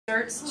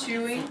Starts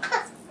chewing.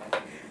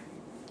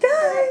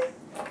 Guys!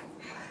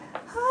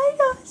 Hi,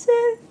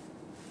 Dawson!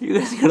 You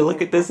guys are gonna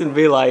look at this and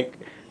be like...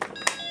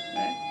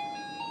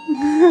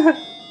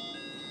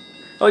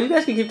 Oh, you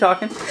guys can keep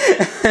talking.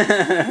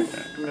 And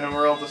then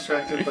we're all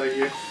distracted by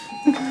you.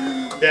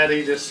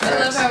 Daddy just I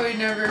love how we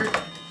never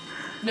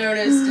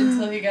noticed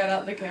until he got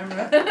out the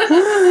camera.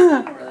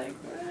 We're like,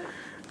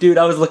 what? Dude,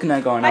 I was looking at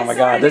it going, oh my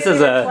god, this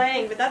is a...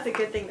 playing, but that's a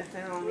good thing to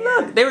film. Yeah.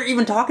 Look, they were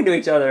even talking to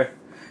each other.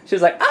 She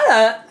was like,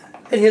 ah!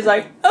 And he was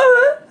like,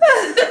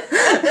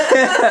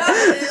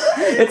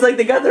 It's like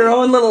they got their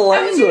own little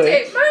language. How was your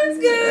date? Mine's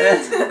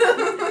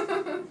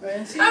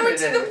good. I went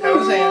to the pool. How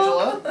was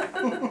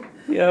Angela?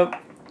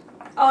 Yep.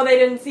 Oh, they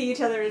didn't see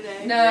each other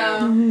today.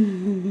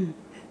 No.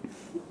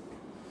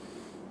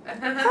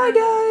 Hi,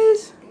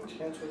 guys. Any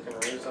chance we can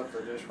raise up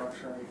the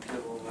dishwasher and get a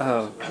little...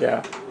 Oh, yeah.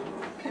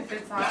 If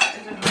it's hot,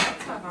 is it not?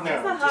 It's not hot. No,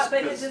 It's not hot,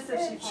 but it's just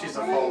that she's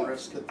a fall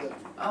risk at,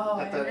 Oh,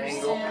 at that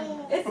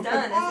angle. It's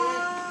done,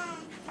 isn't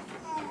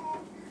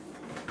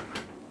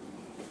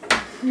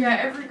Yeah,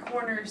 every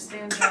corner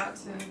stands out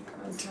to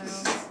us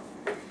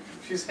now.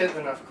 She's hit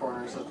enough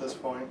corners at this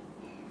point.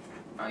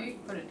 Oh, you can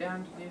put it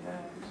down to do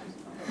that.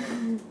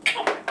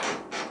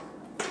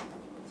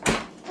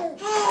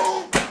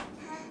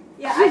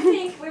 Yeah, I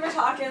think we were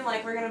talking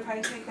like we're gonna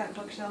probably take that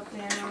bookshelf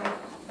down.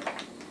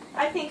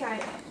 I think Is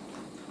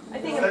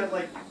I'm that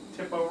like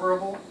tip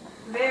overable?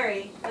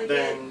 very like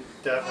Then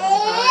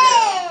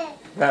definitely.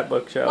 That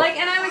bookshelf. like,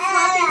 and I was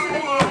talking to the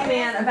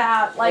handyman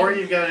about like. Or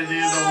you gotta do the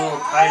little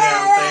tie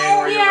down thing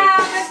where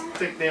Yeah, you like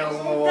stick nails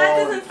in the wall that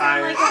and doesn't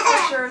tie sound it. like a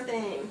for sure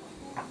thing.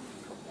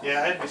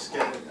 Yeah, I'd be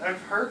scared.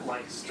 I've heard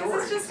like stories.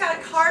 Cause it's just got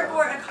a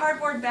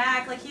cardboard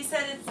back. Like he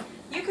said,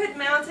 you could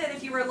mount it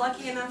if you were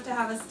lucky enough to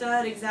have a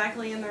stud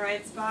exactly in the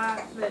right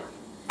spot, but.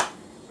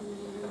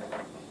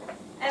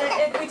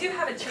 And we do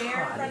have a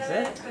chair in front of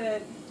it,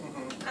 but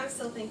I'm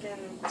still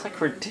thinking. It's like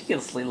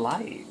ridiculously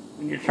light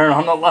when you turn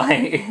on the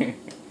light.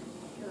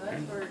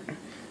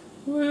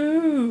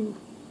 Woo!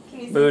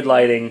 Mood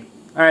lighting.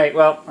 Alright,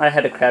 well, I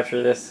had to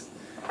capture this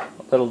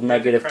little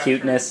nugget of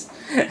cuteness.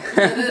 It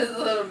is a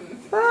little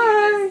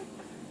Bye!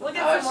 We'll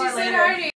get Oh, some more she said later. hi to